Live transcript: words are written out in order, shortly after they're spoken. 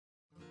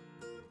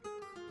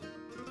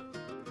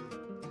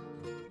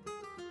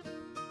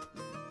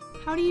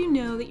How do you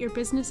know that your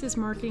business is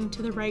marketing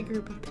to the right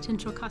group of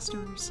potential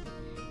customers?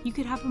 You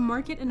could have a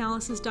market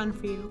analysis done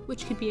for you,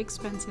 which could be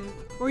expensive,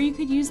 or you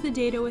could use the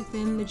data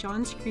within the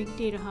Johns Creek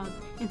DataHub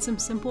and some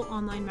simple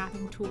online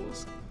mapping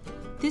tools.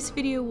 This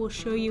video will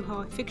show you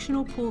how a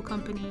fictional pool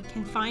company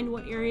can find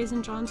what areas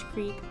in Johns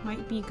Creek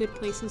might be good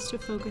places to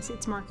focus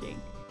its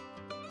marketing.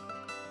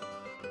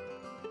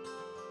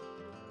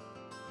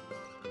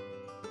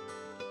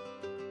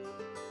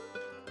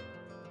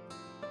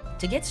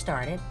 To get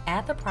started,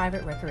 add the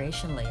private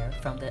recreation layer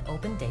from the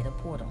Open Data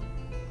portal.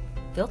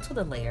 Filter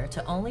the layer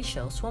to only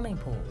show swimming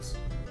pools.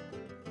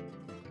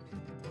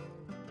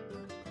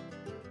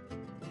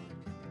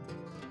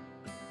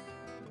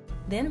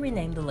 Then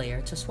rename the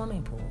layer to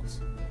Swimming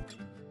Pools.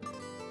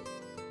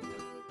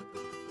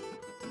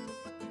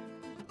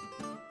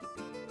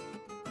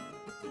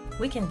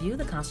 We can view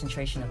the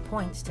concentration of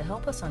points to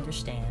help us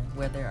understand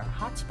where there are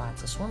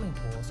hotspots of swimming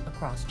pools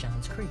across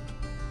Johns Creek.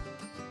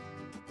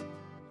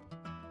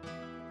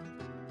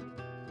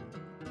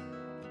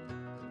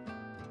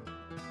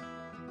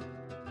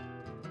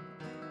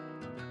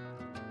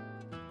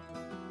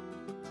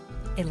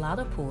 A lot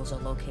of pools are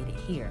located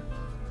here.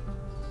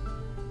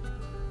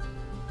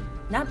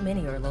 Not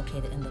many are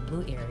located in the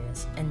blue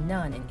areas, and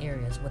none in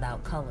areas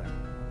without color.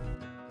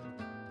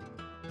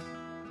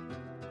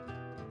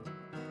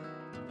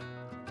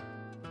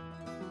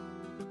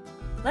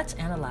 Let's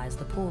analyze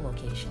the pool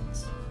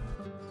locations.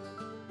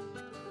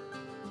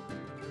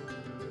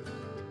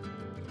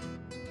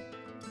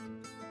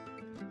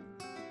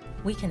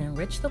 We can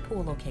enrich the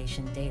pool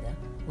location data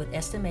with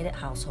estimated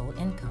household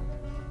income.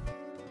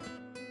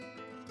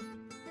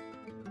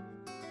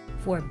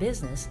 For a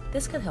business,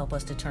 this could help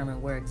us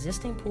determine where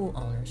existing pool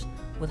owners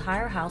with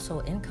higher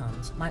household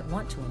incomes might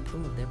want to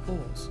improve their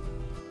pools.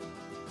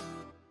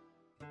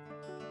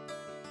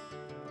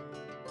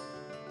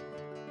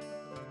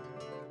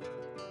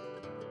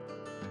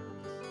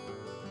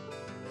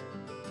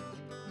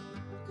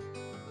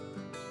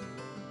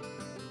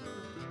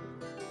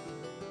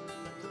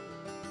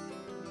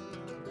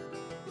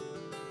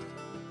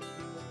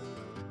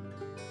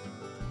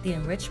 The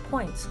enriched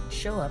points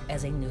show up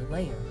as a new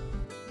layer.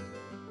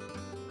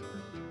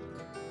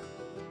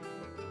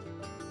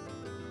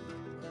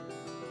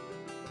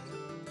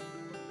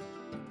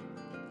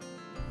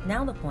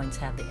 Now the points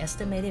have the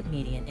estimated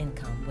median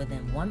income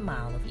within 1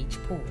 mile of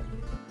each pool.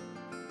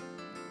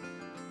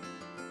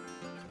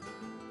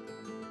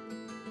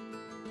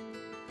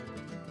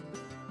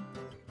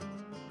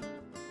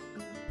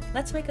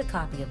 Let's make a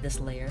copy of this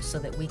layer so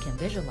that we can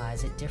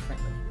visualize it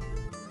differently.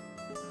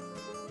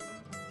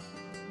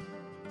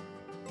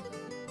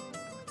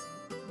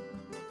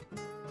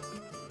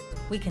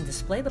 We can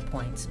display the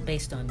points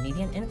based on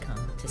median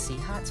income to see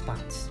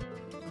hotspots.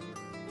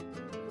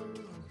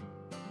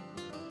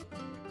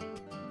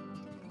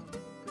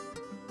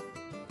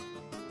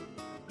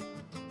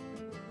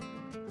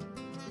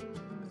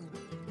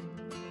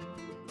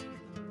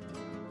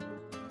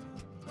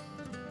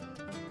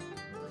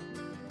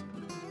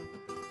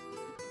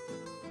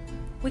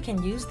 We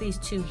can use these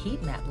two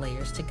heat map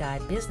layers to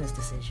guide business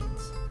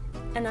decisions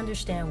and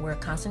understand where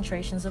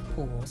concentrations of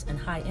pools and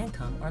high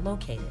income are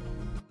located.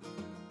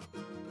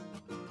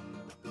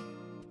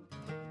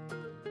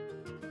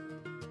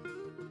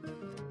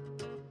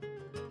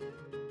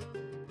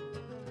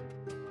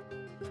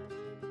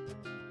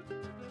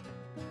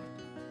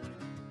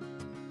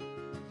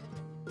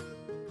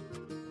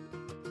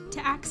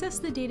 To access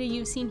the data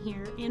you've seen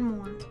here and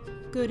more,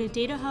 go to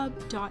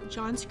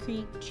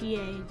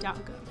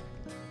datahub.johnscreekga.gov.